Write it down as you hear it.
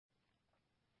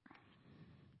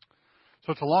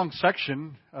So it's a long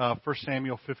section, 1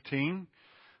 Samuel 15,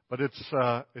 but it's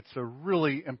a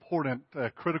really important,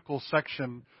 critical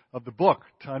section of the book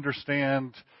to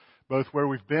understand both where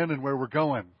we've been and where we're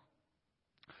going.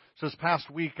 So this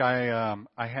past week, I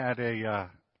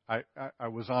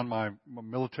was on my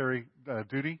military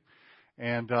duty,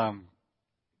 and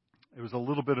it was a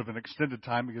little bit of an extended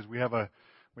time because we have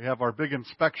our big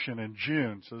inspection in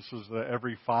June. So this is the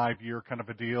every 5-year kind of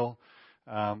a deal.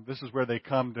 This is where they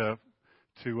come to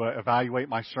evaluate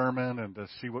my sermon and to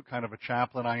see what kind of a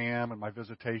chaplain I am and my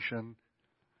visitation.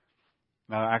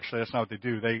 Now, actually, that's not what they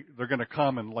do. They're going to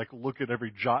come and look at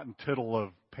every jot and tittle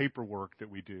of paperwork that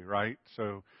we do, right?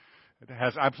 So it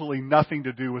has absolutely nothing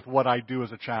to do with what I do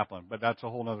as a chaplain, but that's a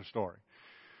whole other story.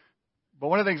 But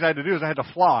one of the things I had to do is I had to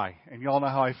fly, and you all know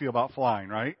how I feel about flying,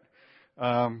 right?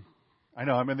 I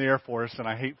know I'm in the Air Force and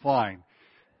I hate flying.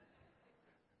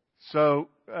 So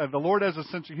the Lord has a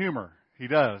sense of humor. He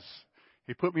does.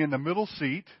 He put me in the middle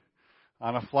seat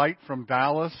on a flight from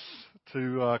Dallas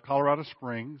to Colorado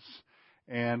Springs,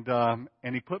 and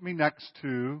he put me next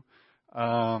to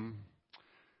an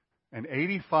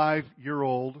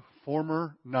 85-year-old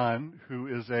former nun who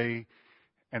is an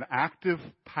active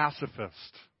pacifist.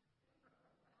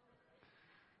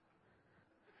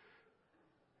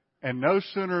 And no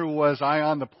sooner was I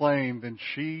on the plane than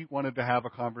she wanted to have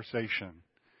a conversation.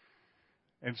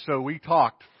 And so we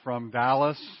talked from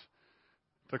Dallas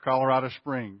to Colorado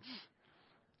Springs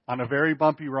on a very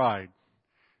bumpy ride.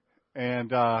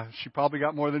 And she probably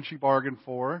got more than she bargained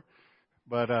for,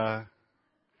 but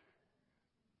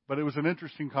it was an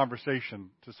interesting conversation,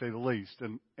 to say the least.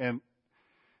 And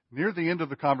near the end of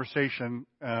the conversation,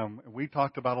 we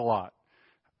talked about a lot.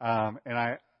 And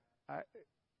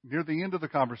near the end of the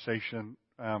conversation,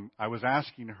 I was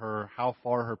asking her how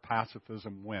far her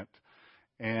pacifism went.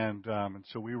 And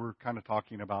so we were kind of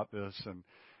talking about this,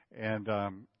 and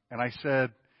I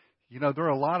said, there are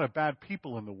a lot of bad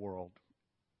people in the world.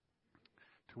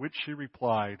 To which she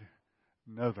replied,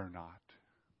 no, they're not.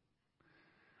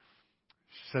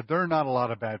 She said, there are not a lot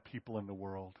of bad people in the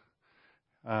world.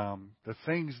 The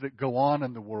things that go on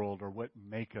in the world are what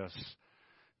make us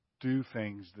do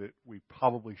things that we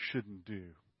probably shouldn't do.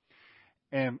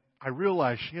 And I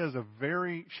realized she had a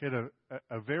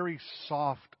very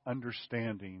soft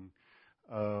understanding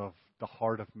of the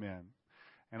heart of men.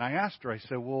 And I asked her, I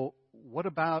said, well, what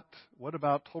about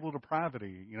total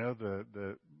depravity?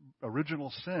 The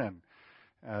original sin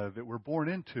that we're born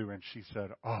into. And she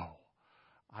said, oh,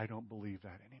 I don't believe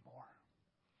that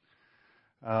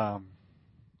anymore.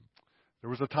 There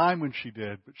was a time when she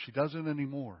did, but she doesn't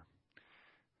anymore.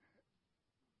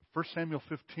 1 Samuel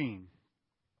 15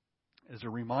 is a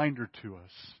reminder to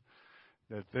us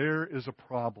that there is a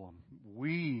problem.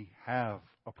 We have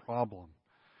a problem.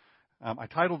 I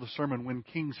titled the sermon, When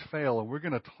Kings Fail, and we're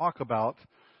going to talk about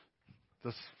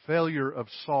this failure of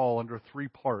Saul under 3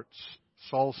 parts.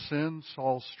 Saul's sin,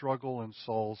 Saul's struggle, and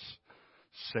Saul's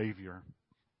Savior.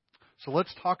 So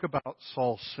let's talk about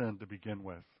Saul's sin to begin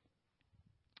with.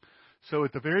 So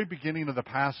at the very beginning of the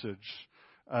passage,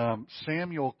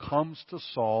 Samuel comes to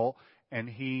Saul and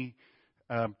he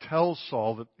tells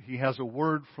Saul that he has a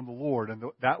word from the Lord. And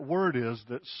that word is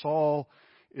that Saul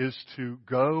is to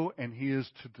go and he is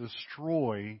to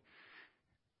destroy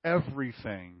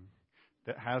everything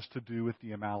that has to do with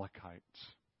the Amalekites.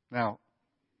 Now,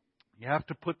 you have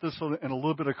to put this in a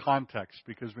little bit of context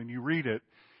because when you read it,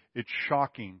 it's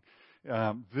shocking.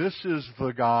 This is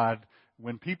the God,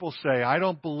 when people say, I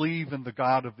don't believe in the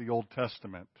God of the Old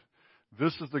Testament,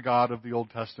 this is the God of the Old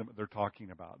Testament they're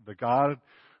talking about. The God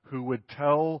who would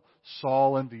tell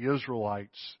Saul and the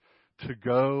Israelites to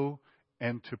go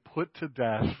and to put to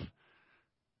death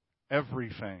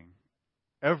everything.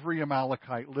 Every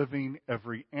Amalekite living,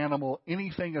 every animal,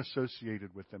 anything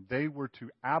associated with them. They were to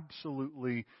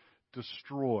absolutely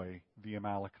destroy the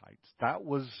Amalekites. That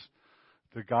was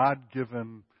the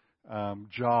God-given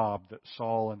job that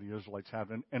Saul and the Israelites had.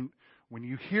 And when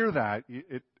you hear that,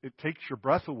 it takes your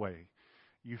breath away.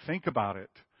 You think about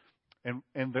it.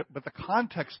 But the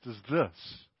context is this.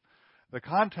 The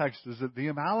context is that the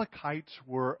Amalekites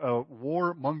were a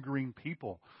warmongering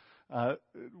people.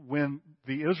 When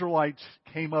the Israelites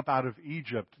came up out of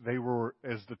Egypt, they were,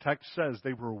 as the text says,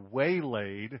 they were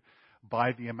waylaid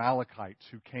by the Amalekites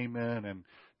who came in and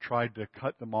tried to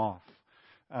cut them off.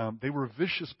 They were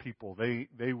vicious people. They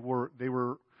were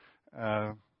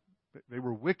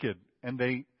wicked, and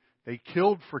they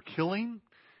killed for killing.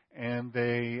 And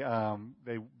they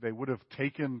would have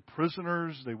taken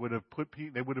prisoners. They would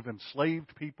have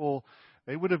enslaved people.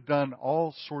 They would have done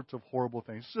all sorts of horrible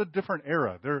things. This is a different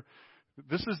era.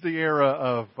 This is the era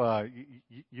of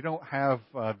You don't have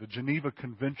the Geneva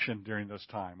Convention during this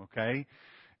time, okay?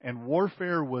 And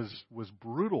warfare was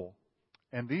brutal.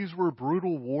 And these were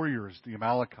brutal warriors, the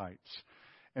Amalekites.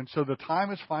 And so the time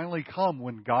has finally come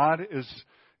when God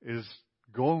is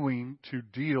going to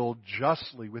deal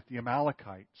justly with the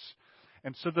Amalekites.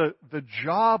 And so the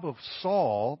job of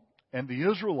Saul and the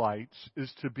Israelites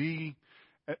is to be,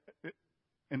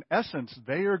 in essence,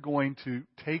 they are going to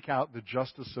take out the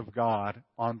justice of God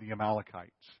on the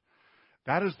Amalekites.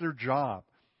 That is their job.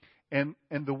 And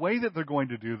the way that they're going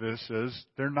to do this is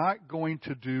they're not going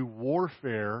to do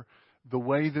warfare the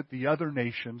way that the other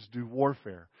nations do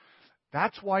warfare.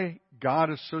 That's why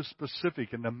God is so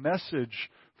specific, and the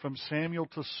message from Samuel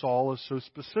to Saul is so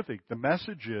specific. The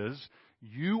message is,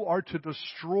 you are to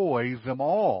destroy them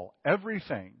all,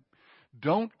 everything.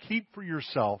 Don't keep for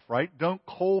yourself, right? Don't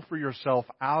cull for yourself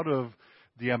out of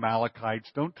the Amalekites.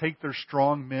 Don't take their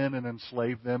strong men and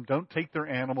enslave them. Don't take their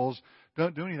animals.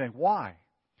 Don't do anything. Why?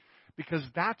 Because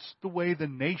that's the way the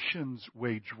nations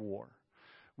wage war.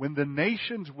 When the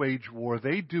nations wage war,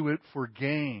 they do it for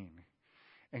gain.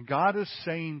 And God is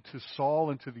saying to Saul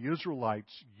and to the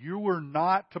Israelites, you are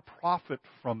not to profit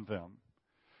from them.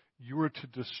 You are to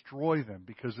destroy them,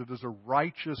 because it is a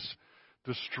righteous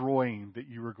destroying that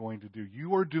you are going to do.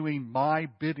 You are doing my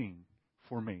bidding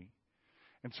for me.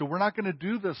 And so we're not going to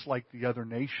do this like the other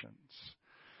nations.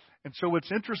 And so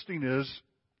what's interesting is,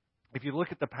 if you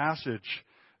look at the passage,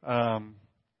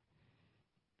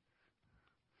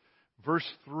 verse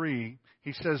 3,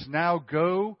 he says, now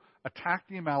go attack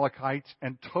the Amalekites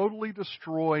and totally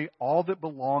destroy all that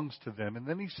belongs to them. And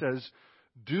then he says,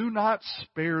 do not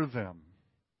spare them.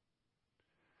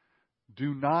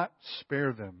 Do not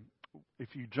spare them.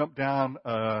 If you jump down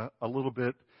a little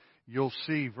bit, you'll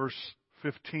see verse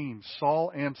 15.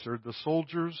 Saul answered, the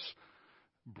soldiers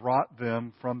brought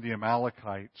them from the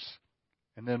Amalekites.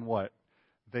 And then what?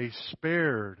 They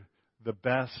spared the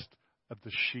best of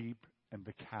the sheep and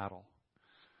the cattle.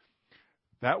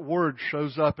 That word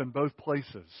shows up in both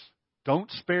places. Don't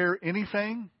spare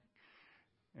anything.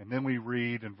 And then we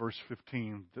read in verse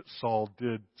 15 that Saul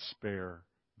did spare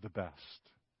the best.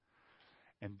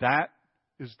 And that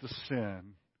is the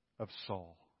sin of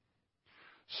Saul.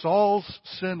 Saul's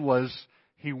sin was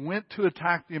he went to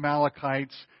attack the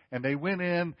Amalekites, and they went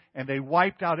in and they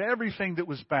wiped out everything that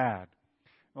was bad.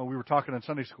 Well, we were talking in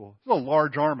Sunday school. It's a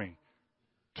large army.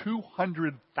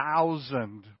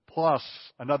 200,000 plus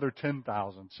another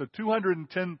 10,000. So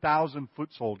 210,000 foot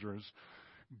soldiers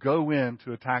go in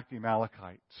to attack the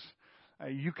Amalekites.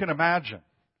 You can imagine.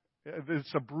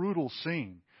 It's a brutal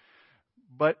scene.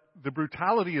 But the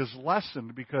brutality is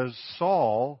lessened because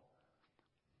Saul,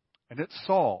 and it's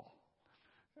Saul.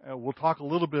 We'll talk a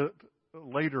little bit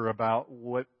later about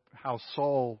how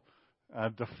Saul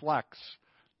deflects.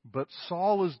 But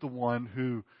Saul is the one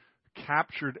who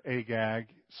captured Agag.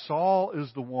 Saul is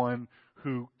the one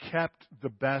who kept the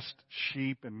best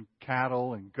sheep and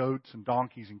cattle and goats and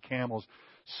donkeys and camels.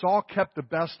 Saul kept the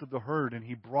best of the herd, and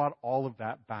he brought all of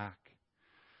that back.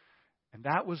 And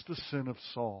that was the sin of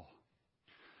Saul.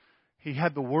 He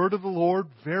had the word of the Lord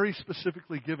very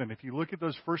specifically given. If you look at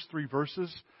those first 3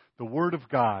 verses, the word of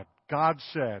God, God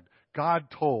said, God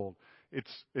told.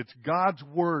 It's God's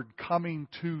word coming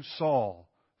to Saul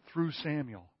through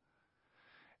Samuel.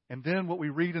 And then what we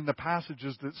read in the passage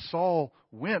is that Saul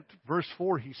went, verse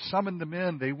 4, he summoned the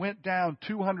men. They went down,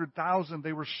 200,000.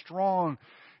 They were strong.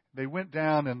 They went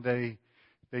down and they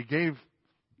gave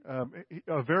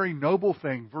a very noble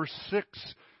thing. Verse 6,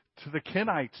 to the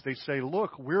Kenites, they say,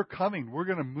 look, we're coming. We're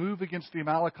going to move against the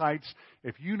Amalekites.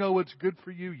 If you know what's good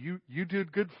for you, you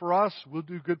did good for us, we'll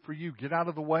do good for you. Get out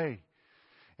of the way.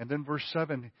 And then verse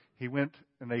 7, he went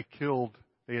and they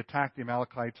attacked the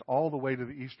Amalekites all the way to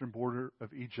the eastern border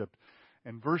of Egypt.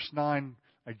 And verse 9,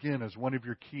 again, is one of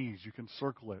your keys. You can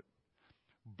circle it.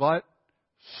 But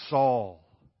Saul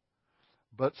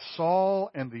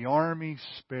and the army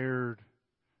spared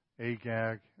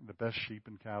Agag and the best sheep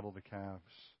and cattle, the calves.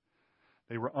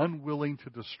 They were unwilling to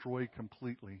destroy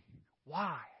completely.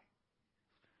 Why?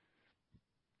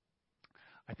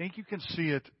 I think you can see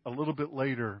it a little bit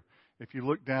later if you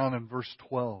look down in verse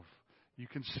 12. You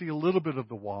can see a little bit of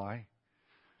the why.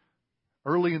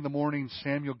 Early in the morning,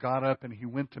 Samuel got up and he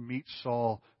went to meet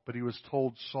Saul, but he was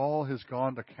told, Saul has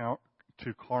gone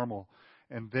to Carmel,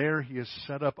 and there he has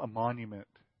set up a monument.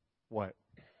 What?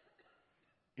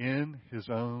 In his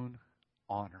own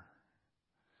honor.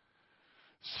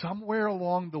 Somewhere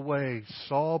along the way,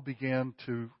 Saul began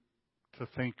to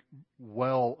think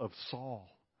well of Saul.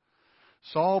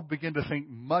 Saul began to think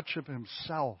much of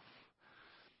himself.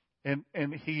 And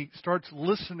he starts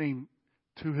listening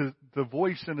to the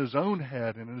voice in his own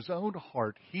head and in his own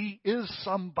heart. He is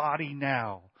somebody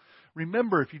now.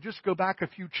 Remember, if you just go back a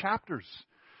few chapters,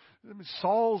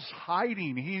 Saul's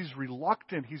hiding. He's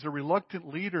reluctant. He's a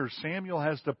reluctant leader. Samuel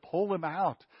has to pull him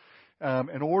out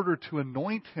in order to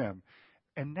anoint him.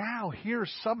 And now here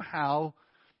somehow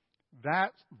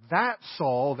that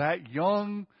Saul, that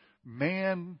young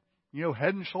man,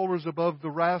 head and shoulders above the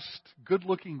rest,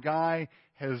 good-looking guy,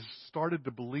 has started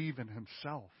to believe in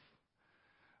himself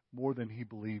more than he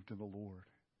believed in the Lord.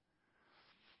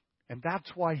 And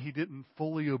that's why he didn't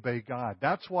fully obey God.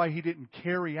 That's why he didn't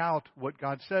carry out what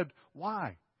God said.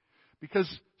 Why?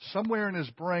 Because somewhere in his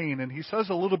brain, and he says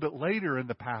a little bit later in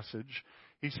the passage,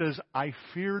 he says, I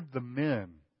feared the men.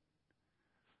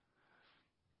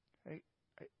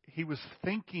 He was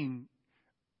thinking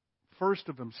first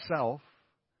of himself.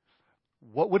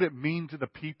 What would it mean to the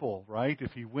people, right?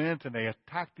 If he went and they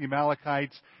attacked the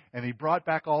Amalekites and he brought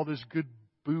back all this good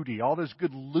booty, all this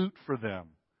good loot for them.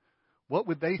 What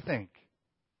would they think?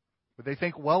 Would they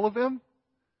think well of him?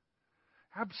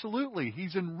 Absolutely.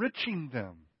 He's enriching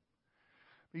them.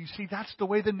 But you see, that's the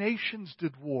way the nations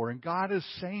did war. And God is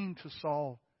saying to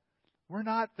Saul, we're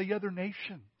not the other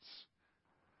nations.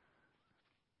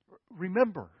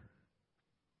 Remember,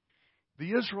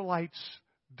 the Israelites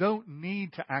don't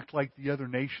need to act like the other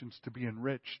nations to be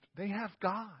enriched. They have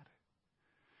God.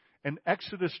 In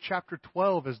Exodus chapter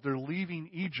 12, as they're leaving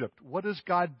Egypt, what does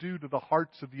God do to the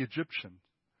hearts of the Egyptians?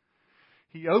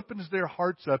 He opens their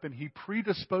hearts up and He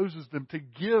predisposes them to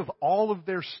give all of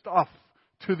their stuff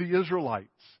to the Israelites.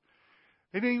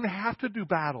 They didn't even have to do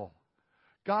battle.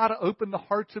 God opened the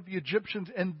hearts of the Egyptians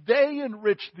and they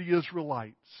enriched the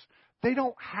Israelites. They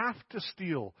don't have to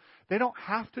steal. They don't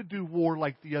have to do war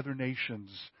like the other nations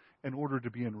in order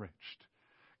to be enriched.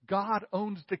 God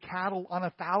owns the cattle on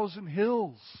 1,000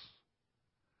 hills.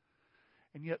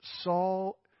 And yet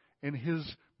Saul, in his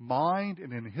mind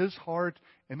and in his heart,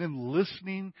 and in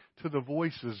listening to the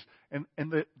voices, and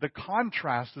the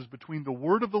contrast is between the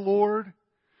word of the Lord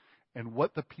and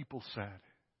what the people said.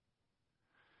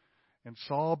 And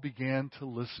Saul began to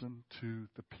listen to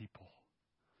the people.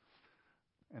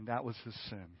 And that was his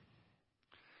sin.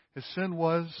 His sin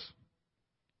was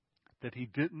that he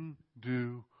didn't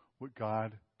do what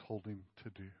God told him to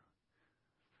do.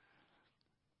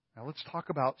 Now let's talk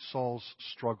about Saul's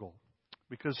struggle.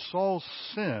 Because Saul's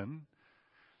sin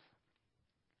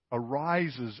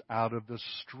arises out of the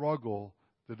struggle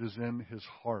that is in his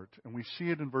heart. And we see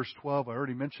it in verse 12, I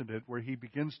already mentioned it, where he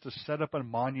begins to set up a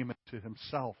monument to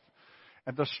himself.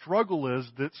 And the struggle is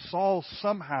that Saul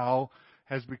somehow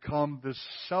has become this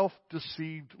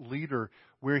self-deceived leader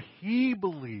where he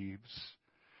believes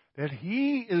that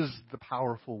he is the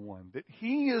powerful one, that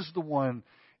he is the one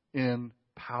in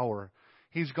power.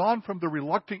 He's gone from the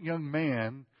reluctant young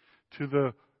man to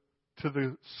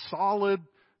the solid,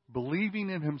 believing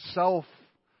in himself,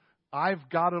 I've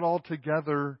got it all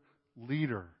together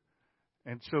leader.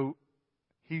 And so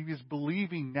he is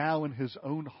believing now in his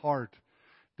own heart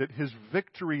that his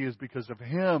victory is because of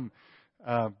him,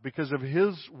 because of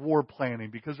his war planning,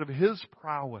 because of his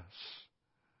prowess.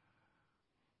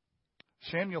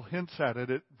 Samuel hints at it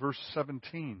at verse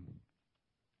 17.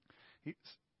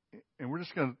 And we're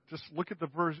just going to just look at the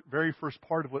very first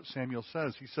part of what Samuel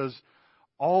says. He says,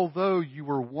 although you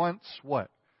were once what?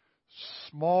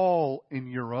 Small in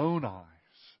your own eyes.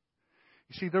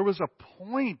 You see, there was a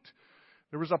point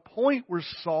where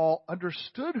Saul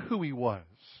understood who he was.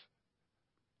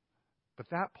 But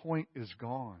that point is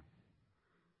gone.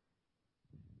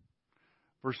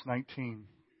 Verse 19.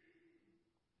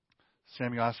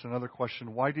 Samuel asked another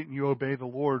question. Why didn't you obey the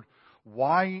Lord?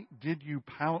 Why did you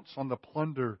pounce on the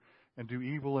plunder and do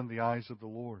evil in the eyes of the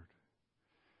Lord?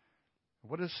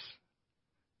 What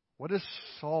does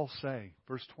Saul say?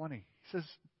 Verse 20. He says,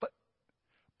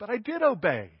 but I did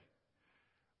obey.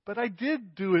 But I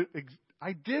did do it.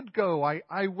 I did go.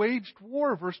 I waged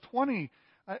war. Verse 20.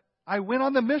 I went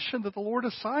on the mission that the Lord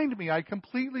assigned me. I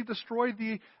completely destroyed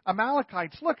the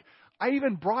Amalekites. Look, I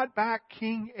even brought back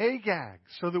King Agag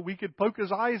so that we could poke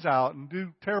his eyes out and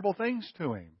do terrible things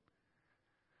to him.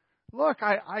 Look,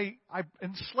 I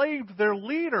enslaved their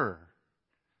leader.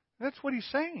 That's what he's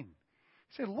saying.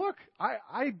 He said, look,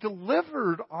 I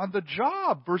delivered on the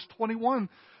job. Verse 21,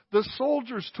 the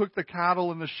soldiers took the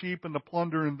cattle and the sheep and the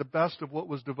plunder and the best of what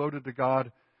was devoted to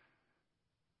God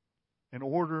in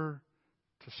order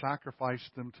to sacrifice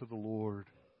them to the Lord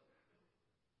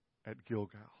at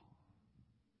Gilgal.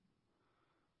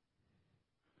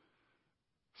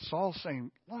 Saul's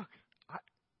saying, look,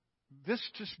 this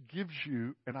just gives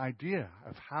you an idea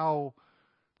of how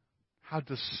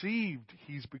deceived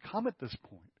he's become at this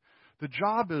point. The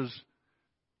job is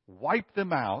wipe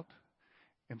them out.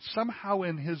 And somehow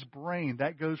in his brain,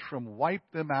 that goes from wipe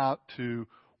them out to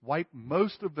wipe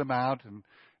most of them out.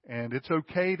 And it's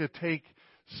okay to take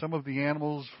some of the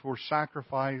animals for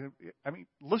sacrifice. I mean,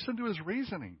 listen to his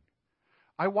reasoning.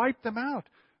 I wiped them out.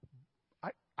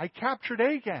 I captured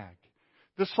Agag.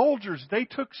 The soldiers, they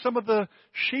took some of the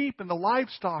sheep and the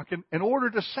livestock in order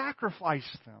to sacrifice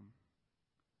them.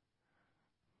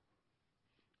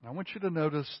 And I want you to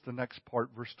notice the next part,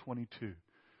 verse 22.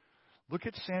 Look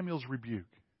at Samuel's rebuke.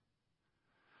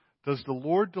 Does the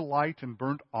Lord delight in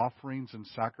burnt offerings and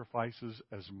sacrifices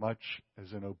as much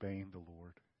as in obeying the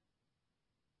Lord?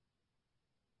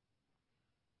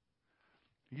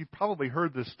 You've probably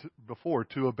heard this before.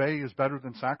 To obey is better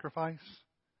than sacrifice.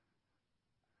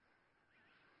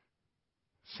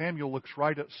 Samuel looks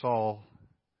right at Saul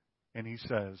and he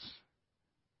says,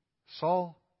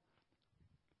 Saul,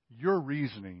 your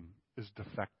reasoning is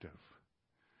defective.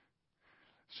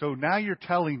 So now you're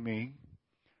telling me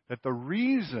that the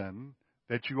reason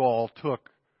that you all took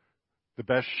the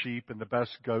best sheep and the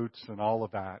best goats and all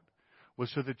of that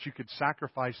was so that you could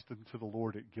sacrifice them to the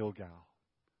Lord at Gilgal.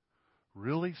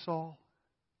 Really, Saul?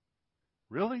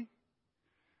 Really?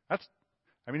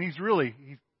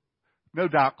 He's no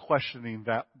doubt questioning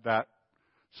that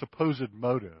supposed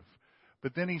motive.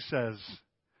 But then he says,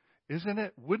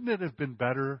 wouldn't it have been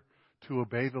better to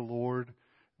obey the Lord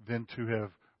than to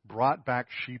have brought back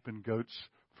sheep and goats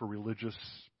for religious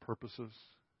purposes?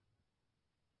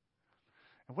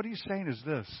 And what he's saying is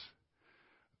this: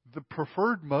 the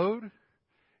preferred mode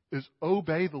is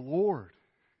obey the Lord.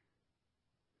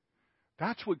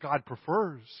 That's what God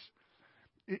prefers.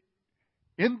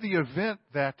 In the event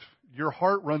that your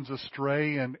heart runs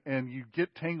astray and you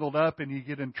get tangled up and you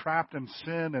get entrapped in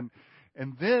sin,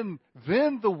 and then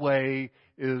the way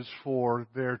is for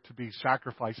there to be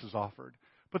sacrifices offered.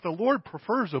 But the Lord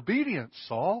prefers obedience,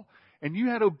 Saul. And you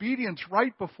had obedience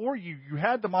right before you. You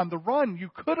had them on the run. You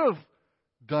could have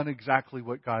done exactly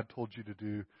what God told you to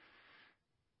do.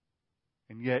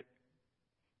 And yet,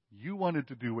 you wanted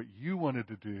to do what you wanted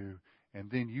to do, and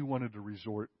then you wanted to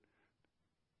resort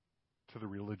to the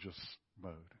religious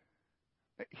mode.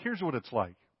 Here's what it's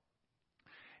like.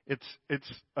 It's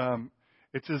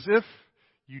as if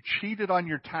you cheated on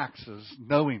your taxes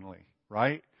knowingly,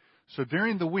 right? So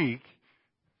during the week,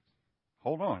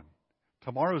 hold on.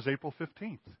 Tomorrow's April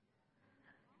 15th.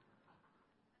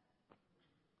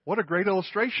 What a great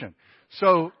illustration.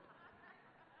 So,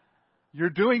 you're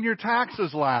doing your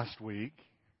taxes last week,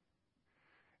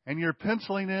 and you're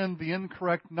penciling in the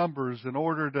incorrect numbers in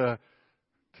order to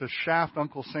shaft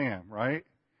Uncle Sam, right?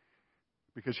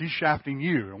 Because he's shafting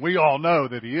you, and we all know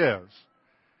that he is.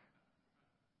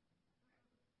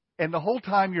 And the whole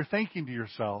time you're thinking to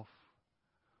yourself,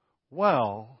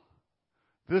 well,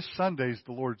 this Sunday's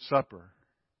the Lord's Supper,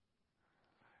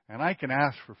 and I can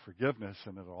ask for forgiveness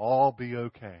and it'll all be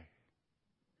okay.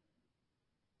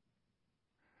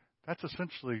 That's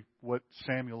essentially what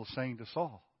Samuel is saying to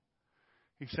Saul.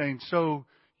 He's saying, so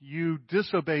you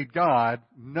disobeyed God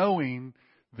knowing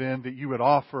then that you would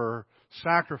offer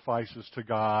sacrifices to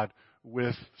God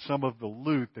with some of the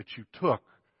loot that you took.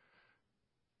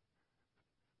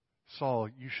 Saul,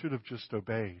 you should have just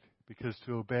obeyed, because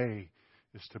to obey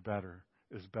is better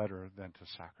than to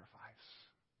sacrifice.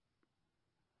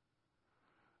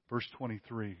 Verse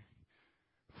 23,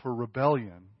 for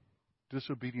rebellion,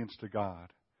 disobedience to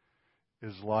God,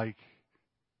 is like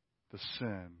the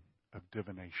sin of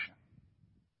divination.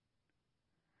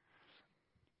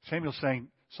 Samuel's saying,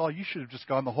 Saul, you should have just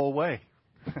gone the whole way.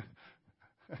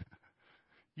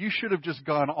 You should have just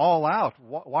gone all out.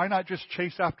 Why not just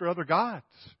chase after other gods?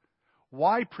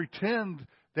 Why pretend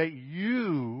that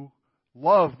you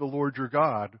love the Lord your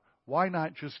God? Why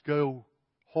not just go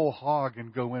whole hog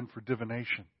and go in for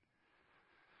divination?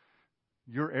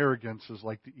 Your arrogance is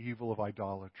like the evil of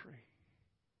idolatry.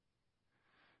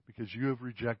 Because you have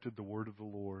rejected the word of the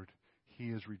Lord,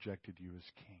 He has rejected you as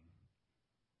king.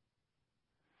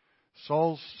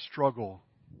 Saul's struggle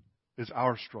is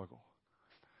our struggle.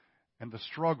 And the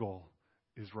struggle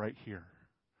is right here.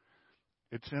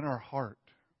 It's in our heart.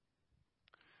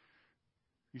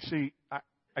 You see,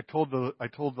 I told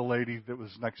the lady that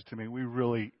was next to me,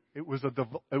 it was a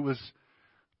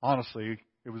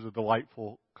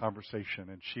delightful conversation,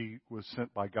 and she was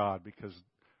sent by God because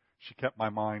she kept my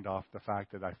mind off the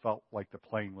fact that I felt like the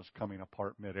plane was coming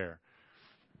apart midair.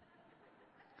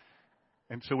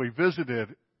 And so we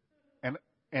visited,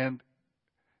 and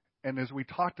as we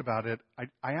talked about it,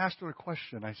 I asked her a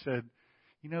question. I said,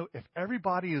 if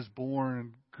everybody is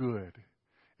born good,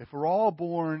 if we're all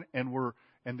born and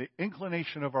the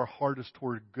inclination of our heart is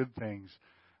toward good things,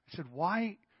 I said,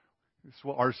 why This is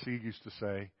what R.C. used to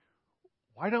say.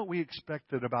 Why don't we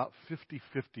expect that about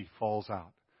 50-50 falls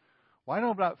out? Why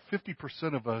don't about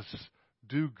 50% of us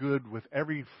do good with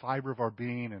every fiber of our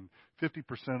being and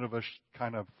 50% of us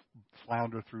kind of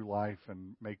flounder through life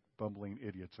and make bumbling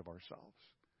idiots of ourselves?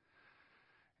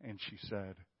 And she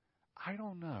said, I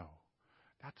don't know.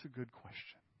 That's a good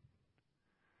question.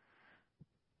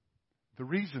 The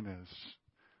reason is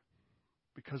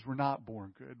because we're not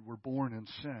born good. We're born in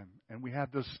sin. And we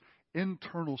have this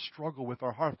internal struggle with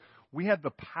our heart. We have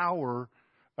the power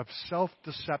of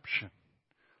self-deception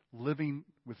living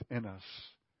within us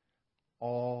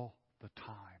all the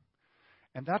time.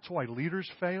 And that's why leaders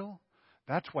fail.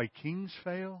 That's why kings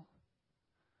fail.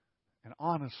 And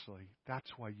honestly,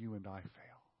 that's why you and I fail.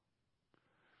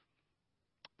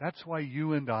 That's why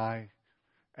you and I,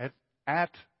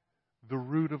 at the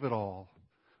root of it all,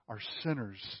 are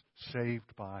sinners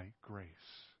saved by grace.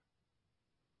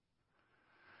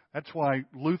 That's why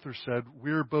Luther said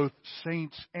we're both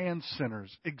saints and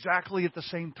sinners exactly at the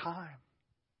same time.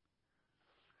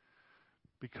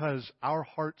 Because our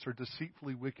hearts are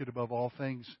deceitfully wicked above all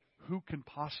things, who can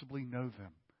possibly know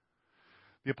them?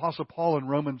 The Apostle Paul in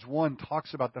Romans 1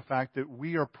 talks about the fact that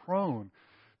we are prone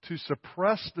to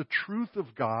suppress the truth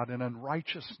of God in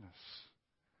unrighteousness.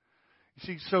 You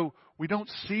see, so we don't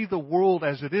see the world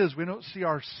as it is. We don't see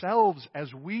ourselves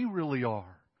as we really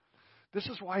are. This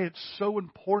is why it's so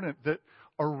important that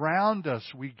around us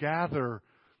we gather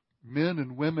men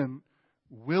and women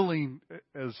willing,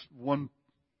 as one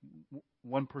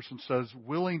person says,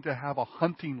 willing to have a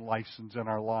hunting license in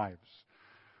our lives.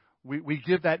 We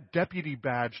give that deputy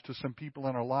badge to some people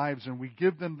in our lives, and we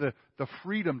give them the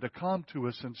freedom to come to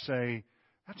us and say,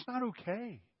 that's not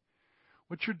okay.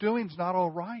 What you're doing is not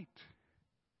all right.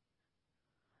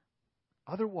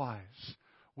 Otherwise,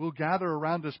 we'll gather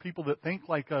around us people that think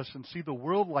like us and see the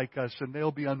world like us, and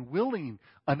they'll be unwilling,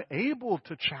 unable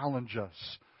to challenge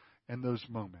us in those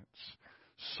moments.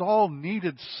 Saul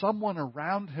needed someone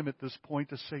around him at this point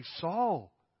to say,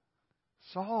 Saul,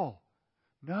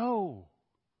 no.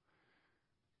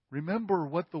 Remember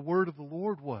what the word of the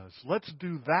Lord was. Let's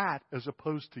do that as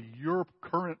opposed to your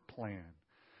current plan.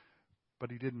 But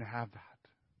he didn't have that.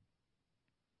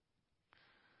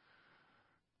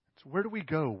 So where do we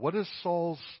go? What is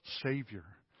Saul's Savior?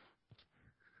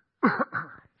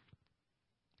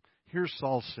 Here's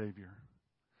Saul's Savior.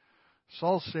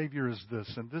 Saul's Savior is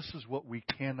this, and this is what we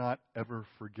cannot ever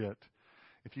forget.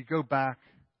 If you go back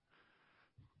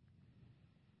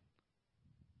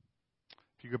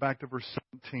to verse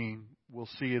 17, we'll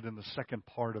see it in the second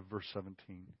part of verse 17.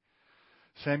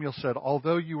 Samuel said,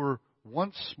 although you were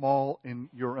once small in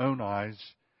your own eyes,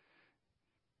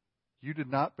 you did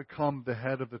not become the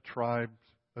head of the tribes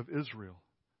of Israel.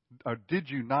 Or did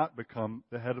you not become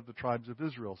the head of the tribes of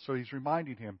Israel? So he's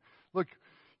reminding him, look,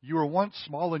 you were once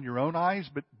small in your own eyes,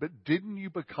 but didn't you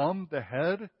become the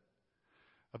head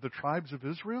of the tribes of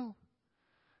Israel?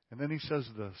 And then he says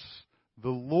this, the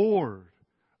Lord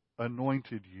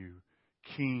anointed you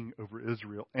king over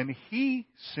Israel, and he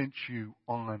sent you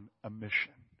on a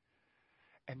mission.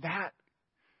 And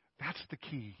that's the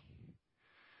key.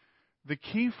 The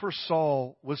key for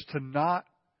Saul was to not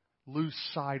lose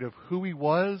sight of who he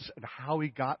was and how he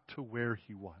got to where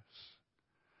he was.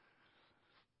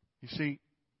 You see,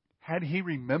 had he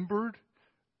remembered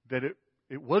that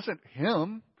it wasn't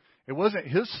him, it wasn't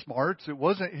his smarts, it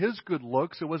wasn't his good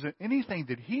looks, it wasn't anything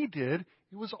that he did,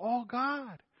 it was all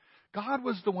God. God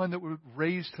was the one that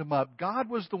raised him up. God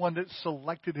was the one that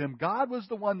selected him. God was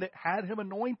the one that had him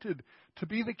anointed to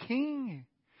be the king.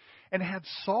 And had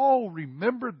Saul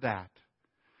remembered that,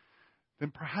 then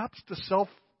perhaps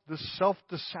the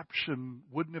self-deception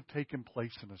wouldn't have taken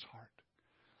place in his heart.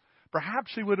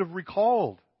 Perhaps he would have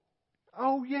recalled,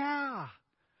 oh yeah,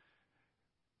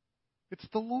 it's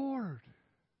the Lord.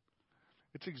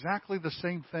 It's exactly the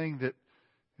same thing that,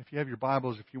 if you have your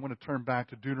Bibles, if you want to turn back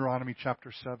to Deuteronomy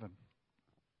chapter 7.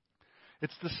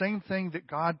 It's the same thing that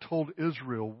God told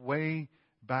Israel way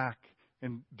back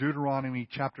in Deuteronomy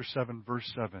chapter 7, verse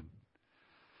 7.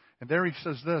 And there he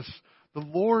says this, the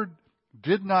Lord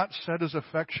did not set his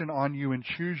affection on you and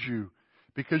choose you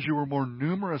because you were more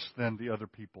numerous than the other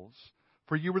peoples,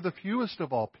 for you were the fewest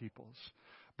of all peoples.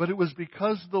 But it was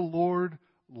because the Lord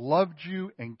loved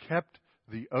you and kept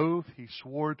the oath he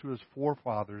swore to his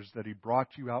forefathers that he brought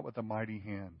you out with a mighty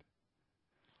hand.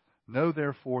 Know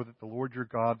therefore that the Lord your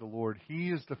God, the Lord, he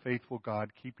is the faithful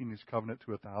God, keeping his covenant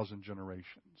to 1,000 generations.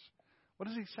 What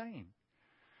is he saying?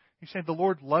 He's saying the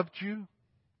Lord loved you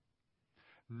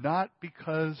not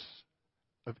because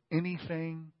of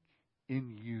anything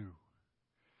in you.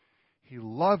 He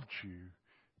loved you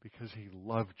because he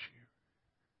loved you.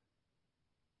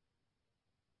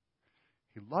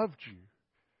 He loved you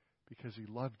because He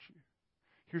loved you.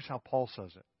 Here's how Paul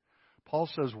says it. Paul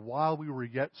says, while we were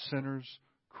yet sinners,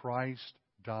 Christ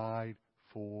died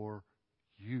for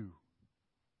you.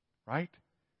 Right?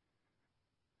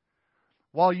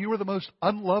 While you were the most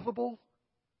unlovable,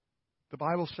 the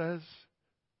Bible says,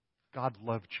 God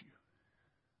loved you.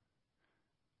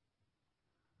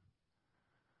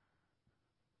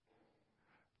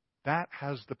 That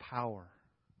has the power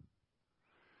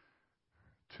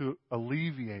to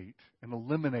alleviate and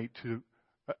eliminate to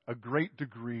a great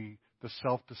degree the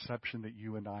self-deception that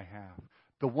you and I have.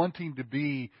 The wanting to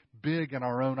be big in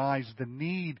our own eyes, the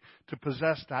need to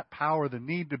possess that power, the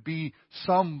need to be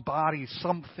somebody,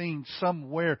 something,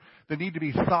 somewhere, the need to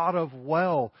be thought of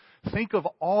well. Think of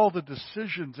all the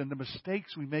decisions and the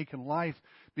mistakes we make in life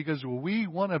because we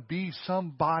want to be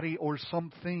somebody or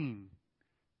something.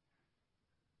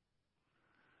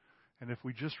 And if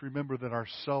we just remember that our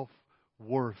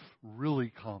self-worth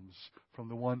really comes from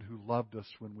the one who loved us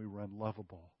when we were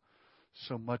unlovable,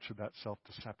 so much of that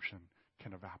self-deception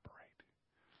can evaporate.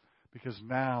 Because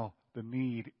now the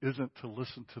need isn't to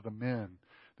listen to the men.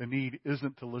 The need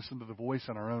isn't to listen to the voice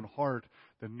in our own heart.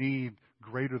 The need,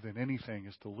 greater than anything,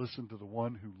 is to listen to the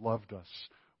one who loved us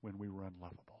when we were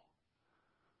unlovable.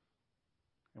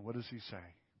 And what does he say?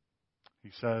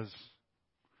 He says,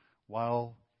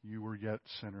 while you were yet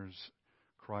sinners,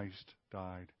 Christ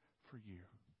died for you.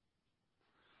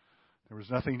 There was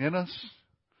nothing in us.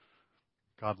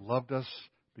 God loved us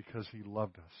because He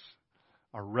loved us.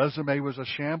 Our resume was a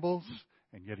shambles,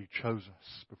 and yet He chose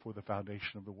us before the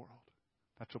foundation of the world.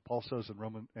 That's what Paul says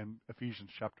in Ephesians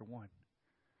chapter 1.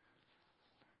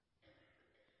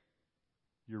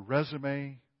 Your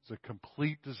resume is a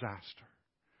complete disaster,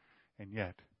 and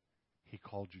yet He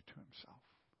called you to Himself.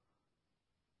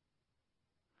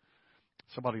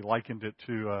 Somebody likened it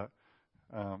to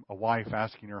a wife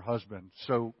asking her husband,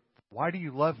 so why do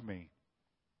you love me?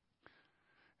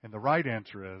 And the right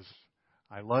answer is,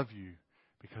 I love you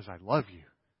because I love you.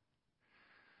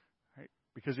 Right?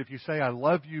 Because if you say, I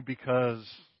love you because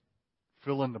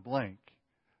fill in the blank,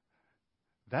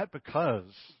 that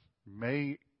because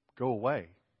may go away.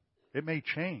 It may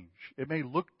change. It may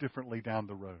look differently down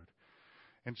the road.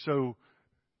 And so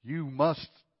you must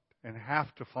and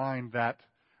have to find that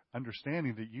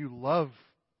understanding that you love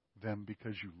them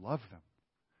because you love them.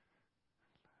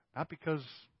 Not because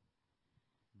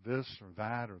this or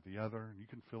that or the other, and you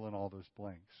can fill in all those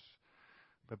blanks,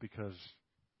 but because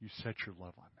you set your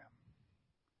love on them.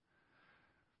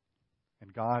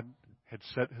 And God had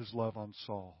set His love on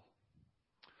Saul.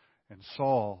 And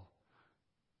Saul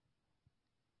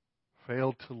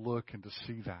failed to look and to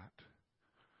see that.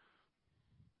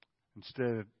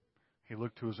 Instead, he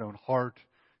looked to his own heart.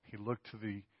 He looked to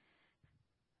the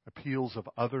appeals of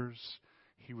others.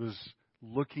 He was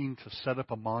looking to set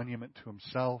up a monument to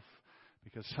himself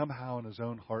because somehow in his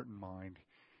own heart and mind,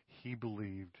 he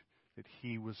believed that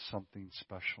he was something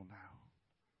special now.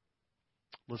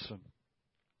 Listen,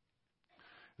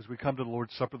 as we come to the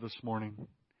Lord's Supper this morning,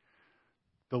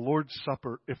 the Lord's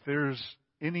Supper, if there's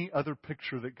any other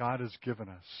picture that God has given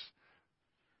us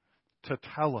to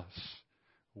tell us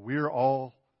we're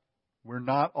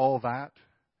not all that,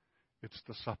 it's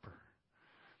the supper.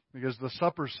 Because the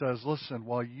supper says, listen,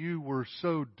 while you were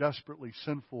so desperately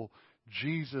sinful,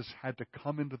 Jesus had to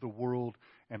come into the world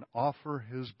and offer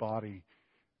His body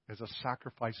as a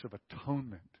sacrifice of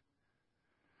atonement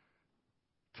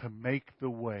to make the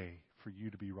way for you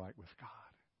to be right with God.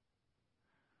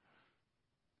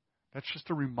 That's just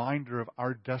a reminder of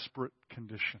our desperate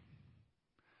condition.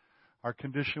 Our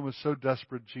condition was so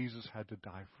desperate, Jesus had to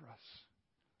die for us.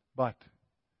 But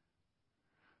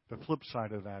the flip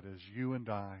side of that is you and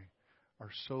I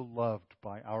are so loved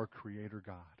by our Creator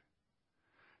God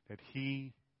that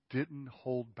He didn't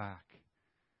hold back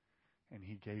and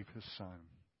He gave His Son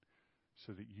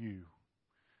so that you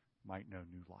might know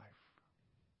new life.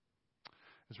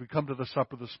 As we come to the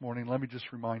supper this morning, let me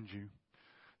just remind you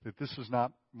that this is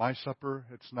not my supper.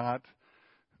 It's not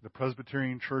the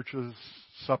Presbyterian Church's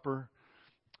supper.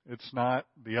 It's not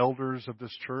the elders of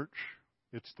this church.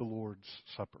 It's the Lord's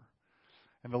Supper.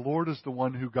 And the Lord is the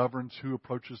one who governs who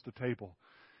approaches the table.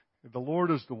 The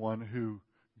Lord is the one who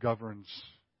governs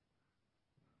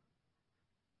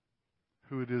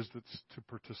who it is that's to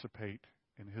participate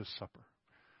in His supper.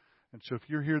 And so if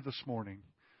you're here this morning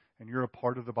and you're a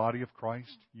part of the body of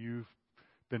Christ, you've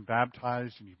been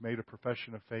baptized and you've made a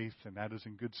profession of faith, and that is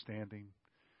in good standing,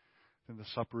 then the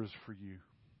supper is for you.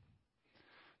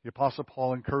 The Apostle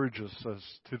Paul encourages us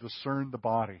to discern the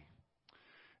body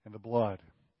and the blood.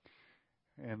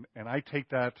 And I take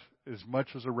that as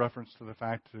much as a reference to the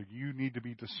fact that you need to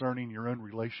be discerning your own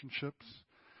relationships.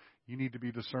 You need to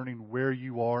be discerning where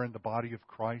you are in the body of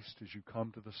Christ as you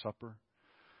come to the supper.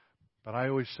 But I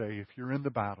always say, if you're in the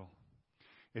battle,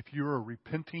 if you're a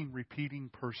repenting, repeating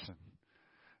person,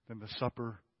 then the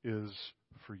supper is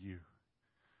for you.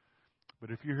 But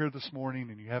if you're here this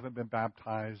morning and you haven't been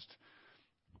baptized,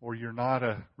 or you're not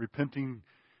a repentance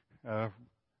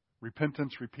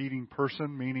repeating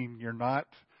person, meaning you're not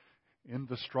in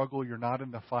the struggle, you're not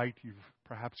in the fight, you've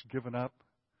perhaps given up,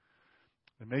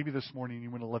 then maybe this morning you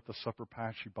want to let the supper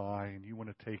pass you by and you want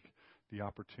to take the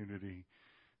opportunity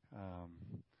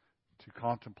to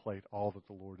contemplate all that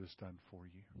the Lord has done for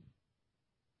you.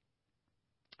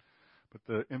 But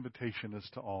the invitation is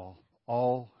to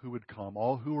all who would come,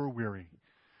 all who are weary.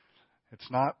 It's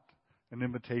not an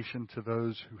invitation to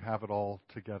those who have it all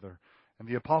together. And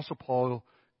the Apostle Paul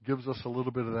gives us a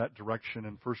little bit of that direction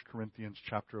in 1 Corinthians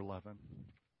chapter 11.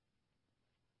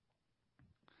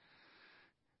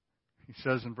 He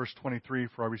says in verse 23,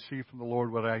 "For I received from the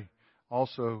Lord what I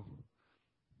also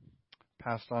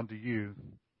passed on to you.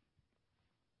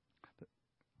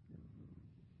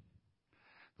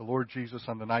 The Lord Jesus,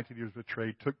 on the night that he was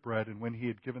betrayed, took bread, and when he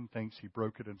had given thanks, he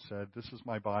broke it and said, 'This is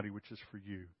my body, which is for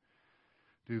you.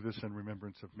 Do this in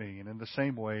remembrance of me.' And in the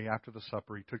same way, after the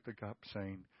supper, he took the cup,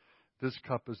 saying, 'This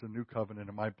cup is the new covenant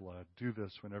in my blood. Do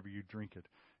this whenever you drink it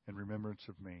in remembrance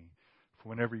of me. For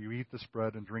whenever you eat this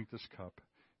bread and drink this cup,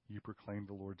 you proclaim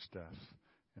the Lord's death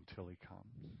until he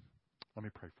comes.'" Let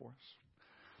me pray for us.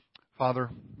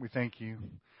 Father, we thank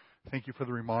you. Thank you for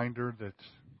the reminder that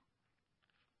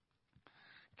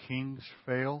kings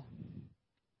fail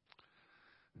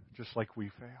just like we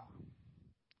fail.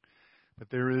 But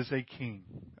there is a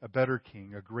king, a better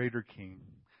king, a greater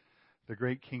king, the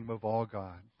great king of all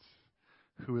gods,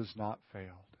 who has not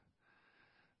failed.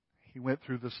 He went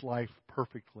through this life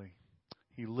perfectly.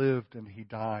 He lived and he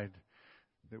died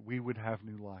that we would have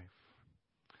new life.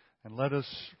 And let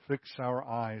us fix our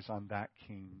eyes on that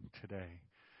king today.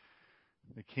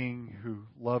 The king who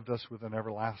loved us with an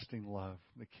everlasting love.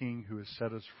 The king who has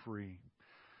set us free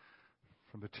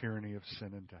from the tyranny of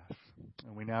sin and death.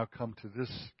 And we now come to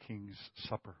this king's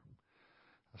supper.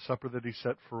 A supper that he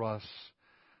set for us.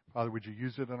 Father, would you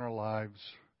use it in our lives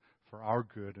for our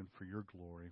good and for your glory?